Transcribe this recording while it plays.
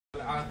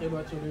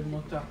والعاقبة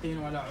للمتقين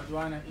ولا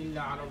عدوان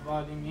إلا على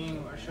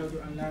الظالمين وأشهد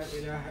أن لا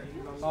إله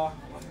إلا الله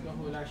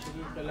وحده لا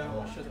شريك له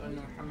وأشهد أن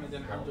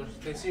محمدا عبده.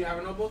 They see you have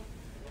a notebook?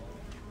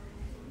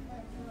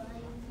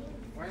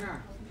 Why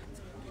not?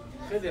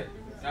 Khidr, you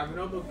have a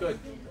notebook? Good.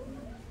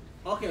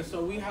 Okay,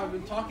 so we have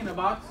been talking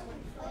about,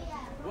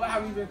 what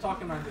have we been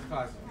talking about in this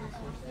class?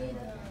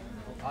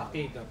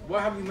 Aqidah.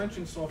 What have we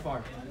mentioned so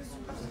far?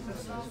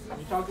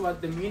 We talked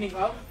about the meaning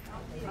of,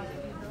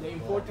 the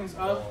importance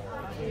of,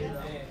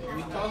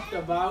 we talked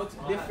about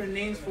different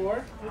names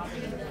for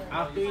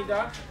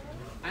Aqidah,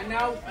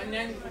 and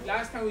then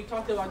last time we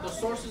talked about the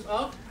sources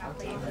of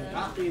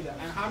Aqidah.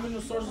 And how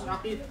many sources of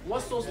Aqidah?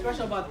 What's so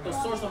special about the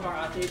source of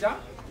our Aqidah?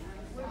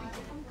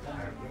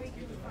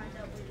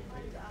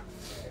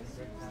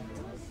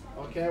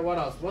 Okay, what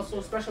else? What's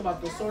so special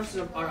about the sources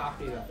of our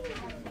Aqidah?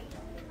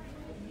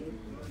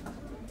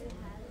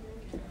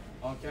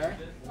 Okay.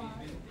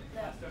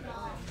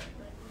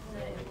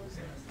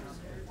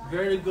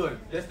 Very good.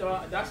 That's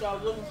what I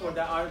was looking for.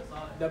 That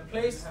the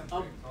place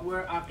of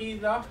where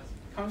Aqidah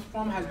comes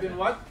from has been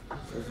what?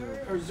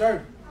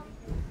 Preserved.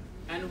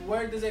 And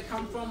where does it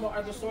come from? What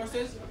are the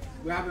sources?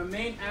 We have a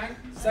main and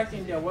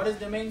secondary. What is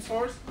the main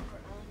source?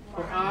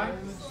 Qur'an,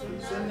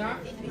 Sunnah,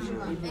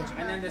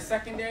 and then the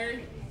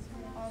secondary?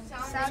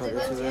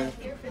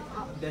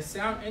 The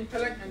sound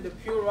intellect and the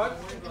pure what?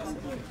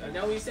 And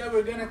then we said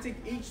we're gonna take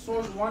each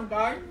source one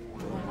by.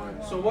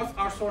 So what's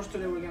our source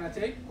today we're gonna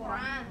take?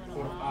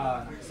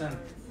 Qur'an.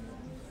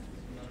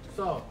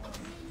 So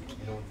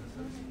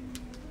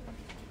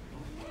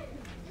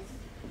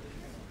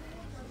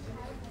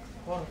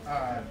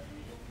Qur'an.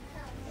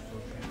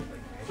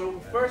 So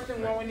first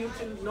thing what we need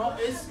to know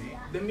is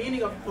the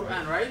meaning of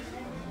Qur'an, right?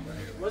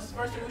 What's the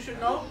first thing we should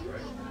know?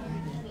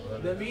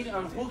 The meaning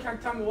of, who can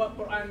tell me what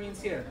Qur'an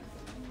means here?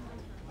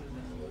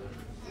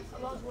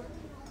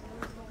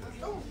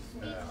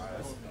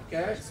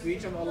 Okay,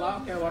 speech of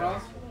Allah. Okay, what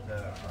else?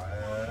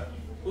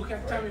 Who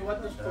can tell me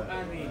what does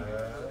Qur'an mean?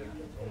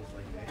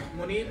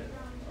 Munib?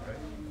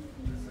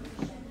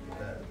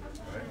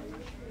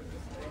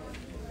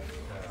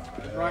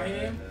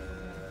 Ibrahim?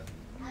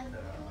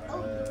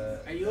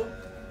 Ayub?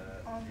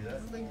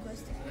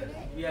 Linguistic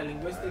meaning? Yeah,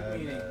 linguistic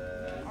meaning.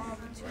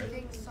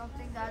 Treating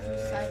something that's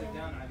recited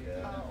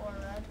or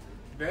read.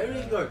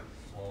 Very good.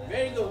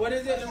 Very good. What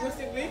is it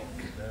linguistically?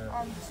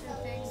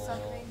 Treating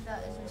something that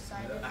is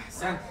recited.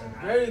 Ahsan.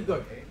 Very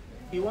good.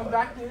 He went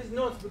back to his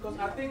notes because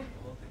I think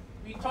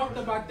we talked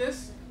about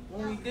this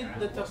when we did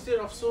the tafsir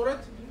of Surah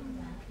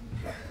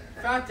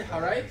Fatiha,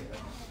 right?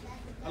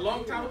 A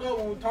long time ago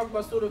when we talked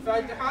about Surah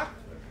Fatiha,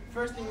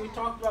 first thing we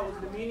talked about was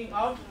the meaning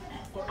of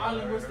Qur'an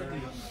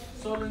linguistically.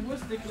 So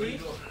linguistically,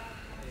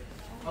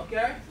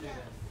 okay,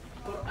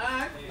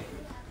 Qur'an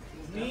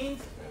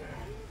means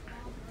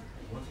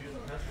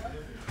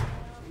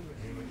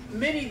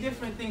many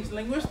different things.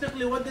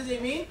 Linguistically, what does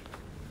it mean?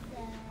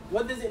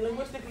 What does it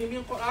linguistically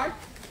mean, Qur'an?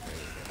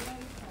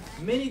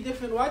 Many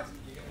different what?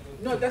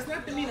 No, that's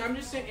not the meaning. I'm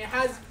just saying it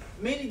has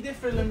many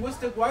different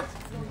linguistic what?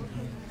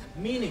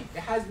 Meaning.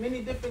 It has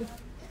many different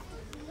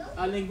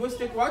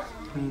linguistic what?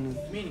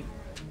 Meaning.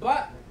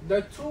 But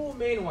the two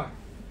main ones.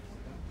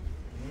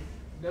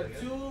 The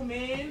two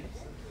main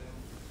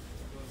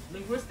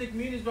linguistic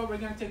meanings what we're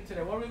going to take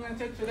today. What are we going to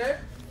take today?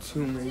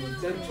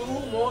 The two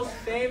most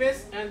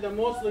famous and the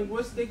most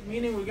linguistic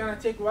meaning we're going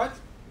to take what?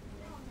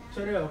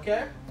 Today,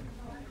 okay?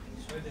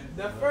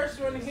 The first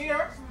one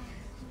here,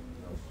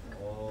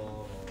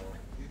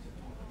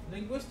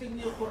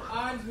 linguistically,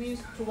 Qur'an means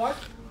to what?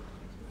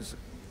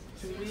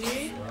 To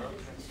read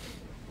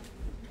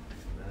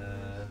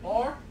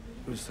or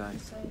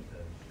recite.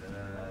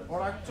 Or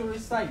like to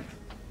recite.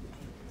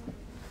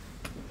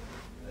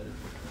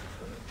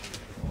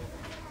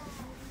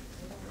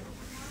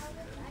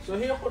 So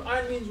here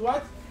Qur'an means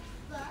what?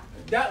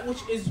 That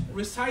which is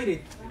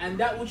recited and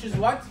that which is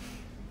what?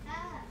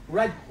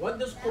 Read. What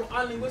does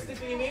Qur'an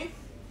linguistically mean?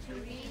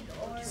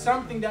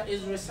 Something that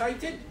is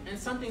recited and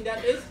something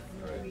that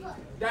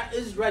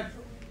is read.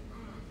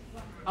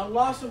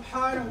 Allah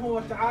subhanahu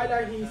wa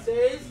ta'ala, He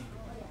says,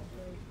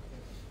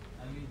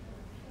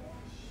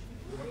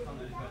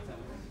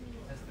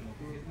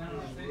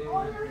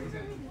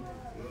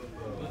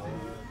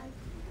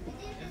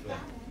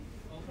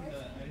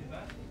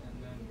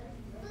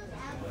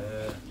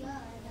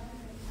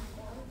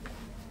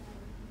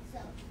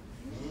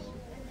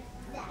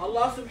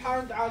 Allah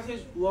subhanahu wa ta'ala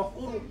says,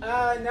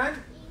 وَقُرْآنًا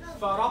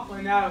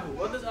فَرَقْنَاهُ.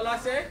 What does Allah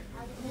say?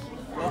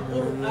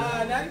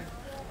 وَقُرْآنًا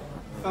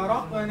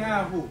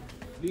فَرَقْنَاهُ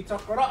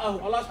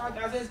لِتَقْرَأَهُ. Allah subhanahu wa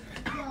ta'ala says,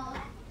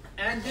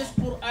 and this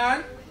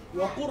Qur'an,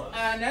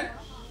 وَقُرْآنًا,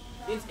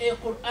 is a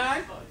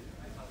Qur'an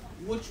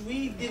which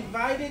we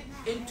divided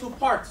into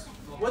parts.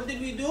 What did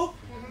we do?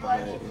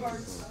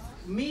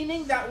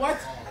 Meaning that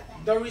what?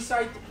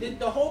 Did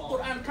the whole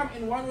Qur'an come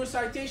in one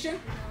recitation?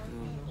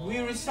 We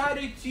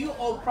recited to you,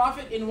 O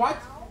Prophet, in what?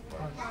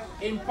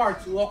 In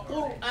parts.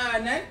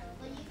 وَقُرْآنًا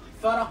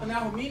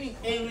فَرَقْنَاهُ, meaning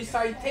a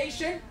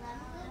recitation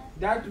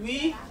that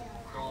we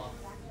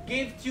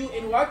gave to you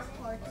in what?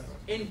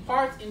 in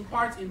parts.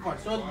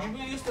 So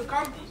Jibreel used to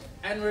come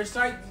and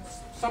recite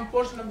some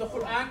portion of the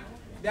Qur'an,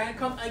 then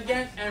come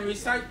again and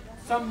recite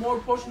some more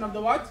portion of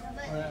the what?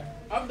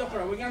 Of the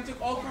Qur'an. We're going to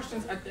take all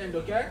questions at the end,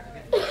 okay?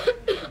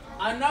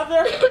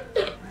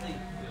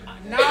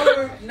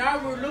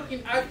 Now we're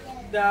looking at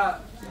the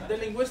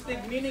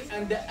linguistic meaning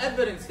and the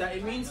evidence that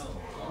it means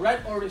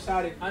read or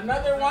recited.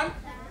 Another one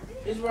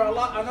is where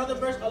another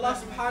verse Allah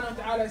subhanahu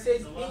wa ta'ala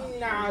says,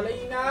 Inna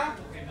alayna.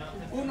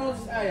 Who knows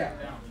this ayah?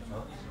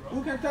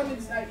 Who can tell me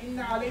this ayah?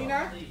 Inna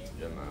alayna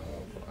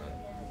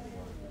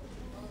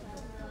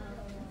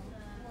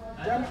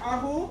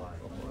jam'ahu.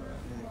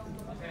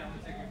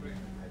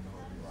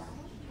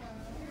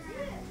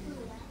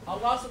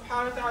 Allah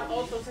subhanahu wa ta'ala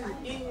also says,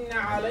 Inna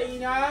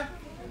alayna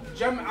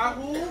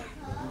jam'ahu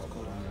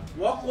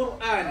wa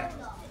Qur'ān.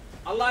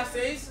 Allah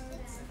says,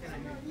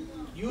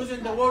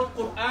 using the word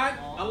Qur'an,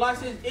 Allah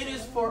says it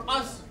is for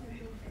us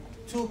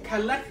to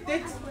collect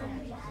it.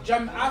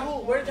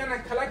 Jam'ahu, we're gonna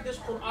collect this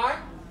Qur'an.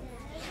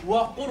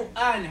 Wa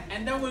Qur'an,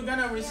 and then we're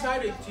gonna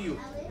recite it to you.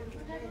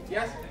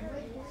 Yes?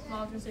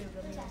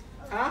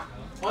 Huh?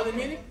 Oh, the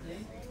meaning?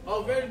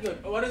 Oh, very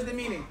good. What is the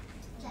meaning?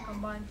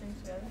 Combine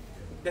things together.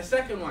 The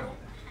second one,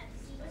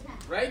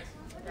 right?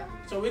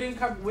 So we didn't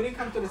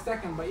come to the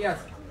second, but yes.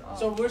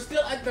 So we're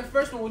still at the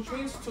first one, which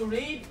means to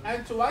read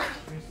and to what?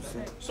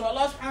 So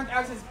Allah subhanahu wa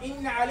ta'ala says,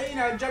 Inna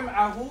alayna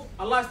jam'ahu.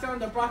 Allah is telling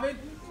the Prophet,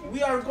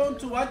 we are going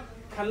to what?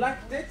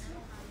 Collect it.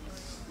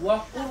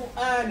 Wa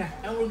Qur'ān.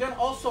 And we're going to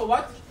also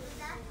what?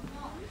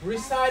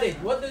 Recite it.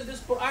 What does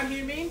this Qur'an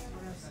here mean?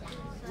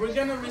 We're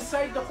going to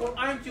recite the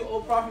Qur'an to you,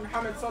 O Prophet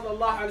Muhammad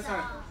sallallahu alayhi wa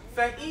sallam.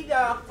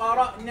 فَإِذَا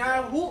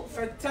قَرَأْنَاهُ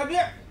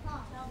فَاتَّبِعْ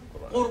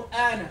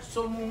قُرْآنَ.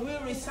 So when we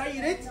recite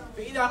it,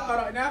 فَإِذَا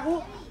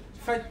قَرَأْنَاهُ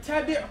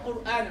فَاتَّبِعْ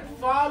قُرْآنَ.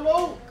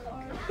 Follow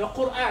the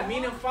Qur'an,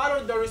 meaning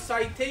follow the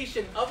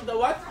recitation of the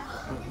what?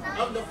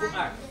 Of the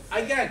Qur'an.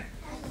 Again,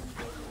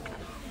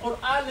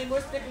 Qur'an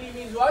linguistically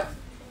means what?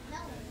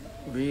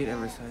 Read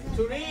and recite.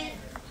 To read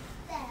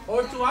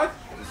or to what?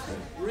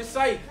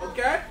 Recite,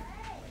 okay?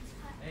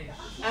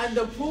 And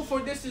the proof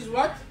for this is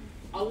what?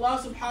 Allah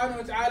subhanahu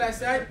wa ta'ala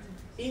said,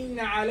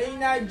 Inna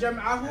alayna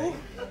jam'ahu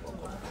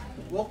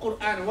wa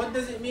Qur'an. What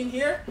does it mean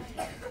here?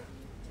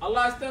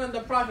 Allah is telling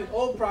the Prophet,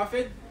 O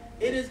Prophet,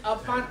 it is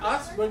upon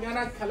us, we're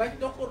gonna collect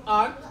the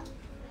Qur'an,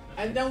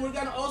 and then we're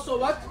gonna also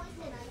what?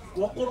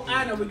 Wa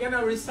Qur'an, we're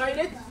gonna recite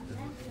it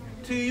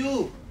to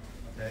you.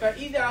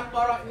 فَإِذَا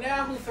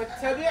قَرَأْنَاهُ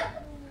فَاتَّبِعْ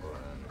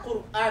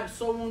Qur'an.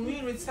 So when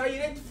we recite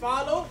it,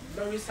 follow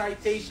the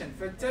recitation.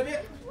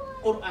 فَاتَّبِعْ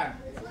Qur'an.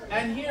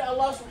 And here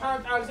Allah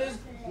subhanahu wa ta'ala says,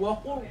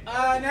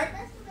 وَقُرْآنًا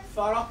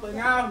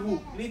فَرَقْنَاهُ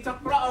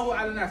لِتَقْرَأَهُ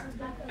عَلَى النَّاسِ.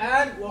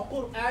 And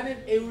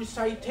وَقُرْآنًا, a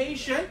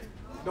recitation.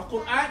 The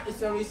Qur'an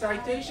is a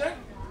recitation.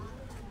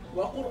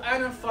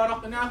 وَقُرْآنًا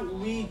فَرَقْنَاهُ,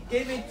 we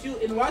give it to you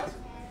in what?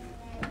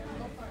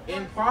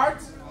 In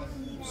parts,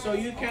 so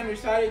you can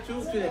recite it to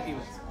the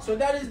people. So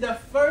that is the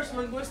first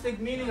linguistic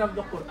meaning of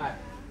the Qur'an.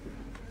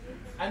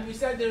 And we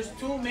said there's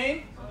two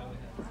main.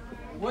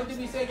 What did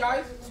we say,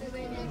 guys?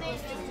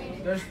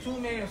 There's two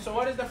main. So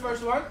what is the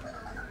first one?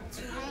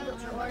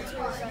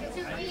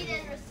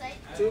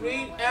 To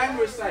read and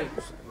recite.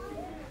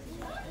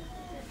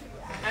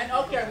 And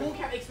okay, who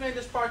can explain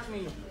this part to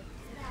me?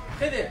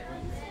 Khidr,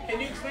 can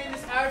you explain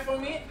this ayah for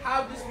me?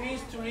 How this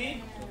means to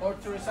read or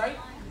to recite?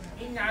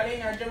 Inna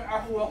alayna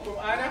jam'ahu wa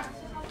Qur'ana.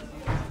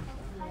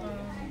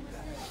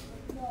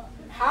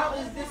 How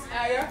is this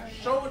ayah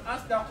showing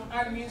us that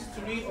Qur'an means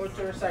to read or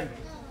to recite?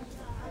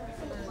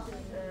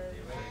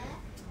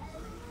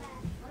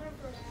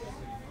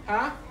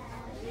 Huh?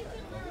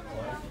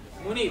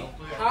 Munib,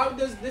 how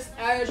does this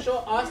ayah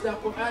show us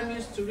that Qur'an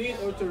means to read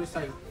or to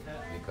recite?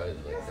 Because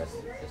like it says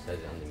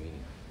it on the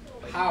meaning.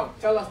 Like, how?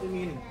 Tell us the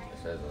meaning. It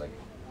says like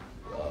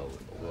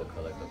we'll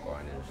collect the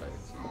Qur'an and recite it.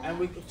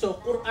 And so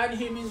Qur'an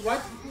here means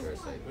what? To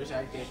recite.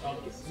 Recitation.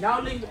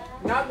 Okay.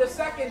 Now the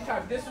second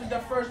type. This was the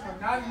first one.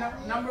 Now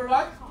number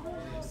what?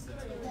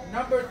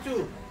 Number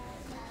two.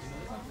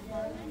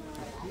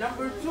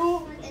 Number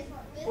two,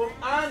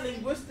 Qur'an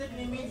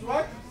linguistically means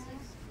what?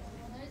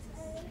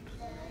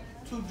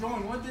 To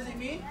join. What does it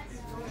mean?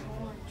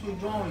 To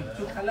join,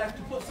 to collect,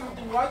 to put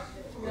something what?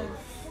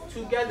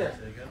 Together.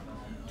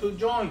 To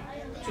join,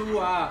 to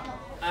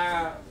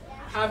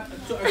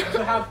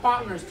have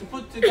partners, to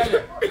put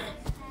together.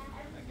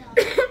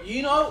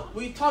 You know,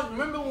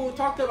 remember when we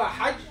talked about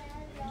Hajj?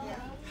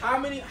 How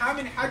many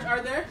Hajj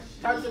are there?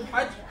 Types of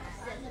Hajj?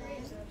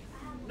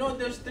 No,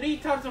 there's 3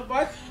 types of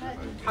what?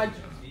 Hajj.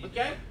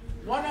 Okay?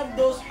 One of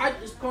those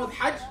Hajj is called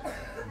Hajj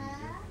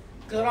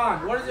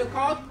Quran. What is it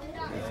called?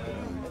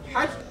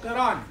 Hajj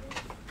Quran.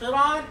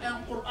 Quran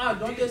and Qur'an,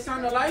 don't they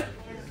sound alike?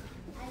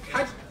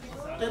 Hajj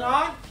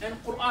Quran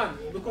and Qur'an,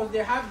 because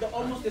they have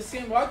almost the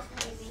same what?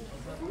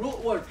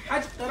 Root word.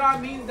 Hajj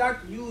Quran means that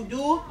you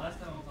do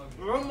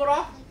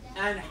Umrah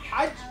and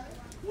Hajj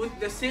with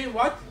the same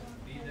what?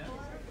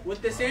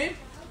 With the same?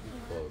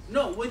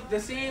 No, with the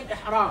same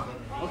ihram.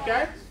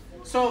 Okay?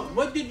 So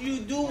what did you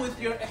do with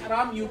your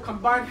ihram? You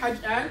combine Hajj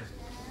and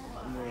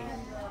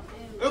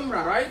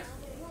Umrah, right?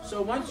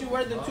 So once you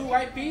wear the two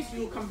white pieces,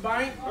 you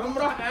combine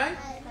Umrah and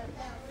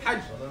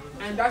Hajj.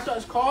 And that's what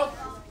is called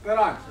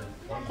Qur'an.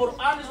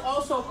 Qur'an is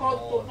also called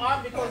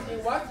Qur'an because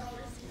it what?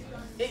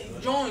 It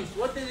joins.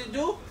 What does it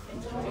do?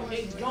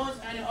 It joins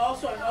and it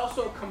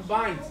also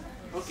combines.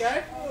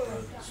 Okay?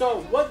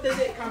 So what does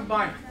it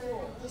combine?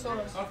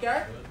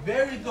 Okay?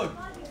 Very good.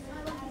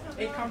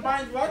 It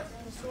combines what?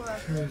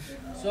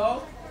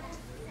 So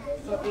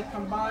it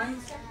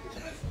combines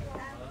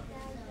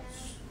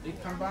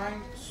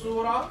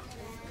surah.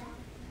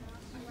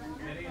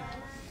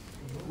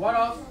 What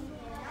else?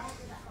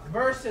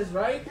 Verses,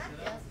 right?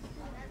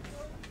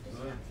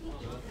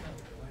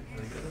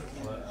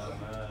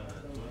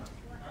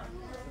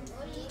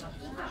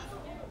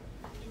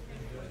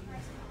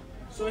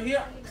 So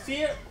here,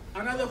 see,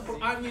 another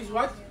Qur'an means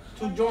what?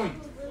 To join.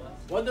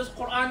 What does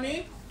Qur'an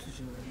mean?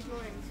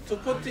 To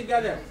put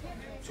together.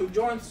 To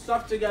join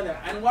stuff together.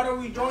 And what are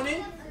we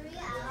joining?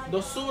 The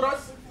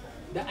surahs,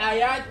 the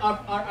ayat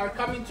are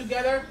coming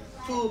together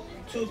to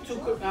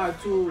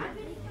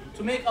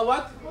make a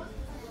what?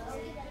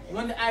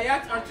 When the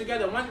ayats are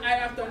together, one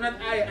ayah after another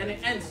ayah, and it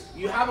ends,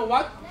 you have a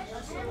what?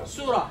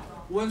 Surah.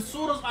 When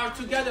surahs are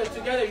together,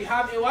 you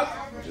have a what?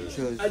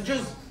 A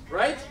juz,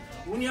 right?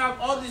 When you have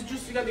all these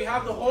juz together, you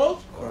have the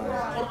whole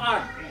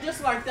Qur'an.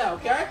 Just like that,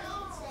 okay?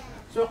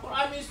 So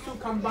Qur'an means to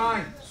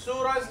combine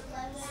surahs,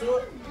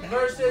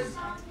 verses,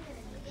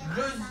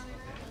 juz,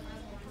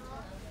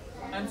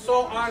 and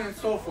so on and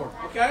so forth,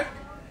 okay?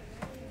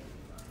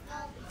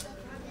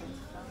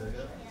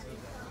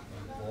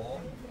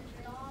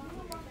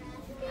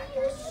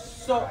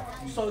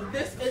 So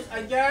this is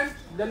again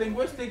the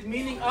linguistic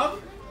meaning of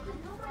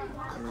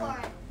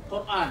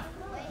Qur'an.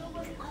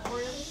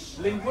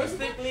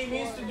 Linguistically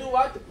means to do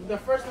what? The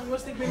first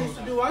linguistic meaning is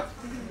to do what?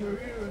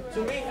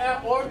 To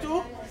read or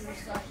to.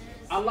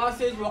 Allah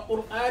says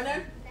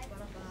وَقُرْآنًا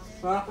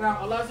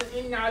فَرَقْنَاهُ. Allah says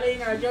إِنَّ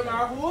عَلَيْنَا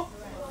جَمْعَهُ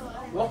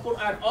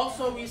وَقُرْآنًا.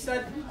 Also we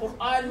said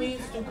Qur'an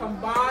means to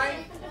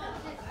combine.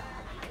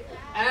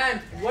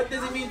 And what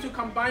does it mean to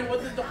combine?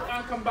 What does the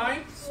Qur'an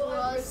combine?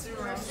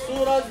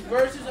 Surahs,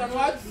 verses, and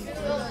what?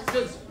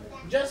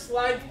 Just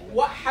like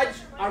what Hajj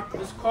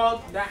is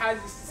called that has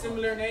a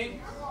similar name?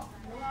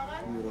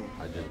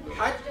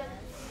 Hajj?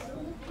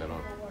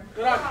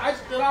 Qur'an. Hajj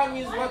Qur'an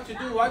means what to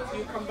do? What?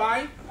 You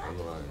combine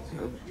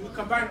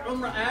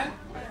Umrah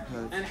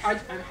and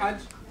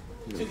Hajj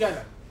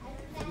together.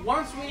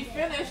 Once we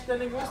finish the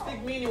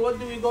linguistic meaning, what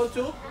do we go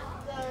to?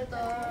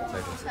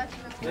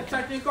 The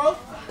technical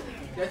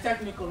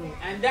meaning.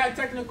 And that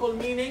technical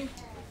meaning,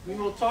 we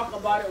will talk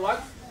about it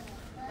what?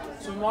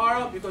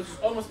 Tomorrow, because it's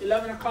almost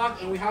 11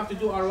 o'clock and we have to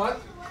do our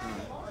what?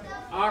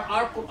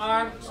 Our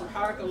Qur'an.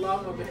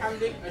 Subhanakallahumma wa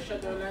bihamdik.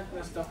 Ashhadu an la ilaha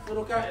illa anta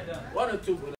astaghfiruka wa atubu ilayk.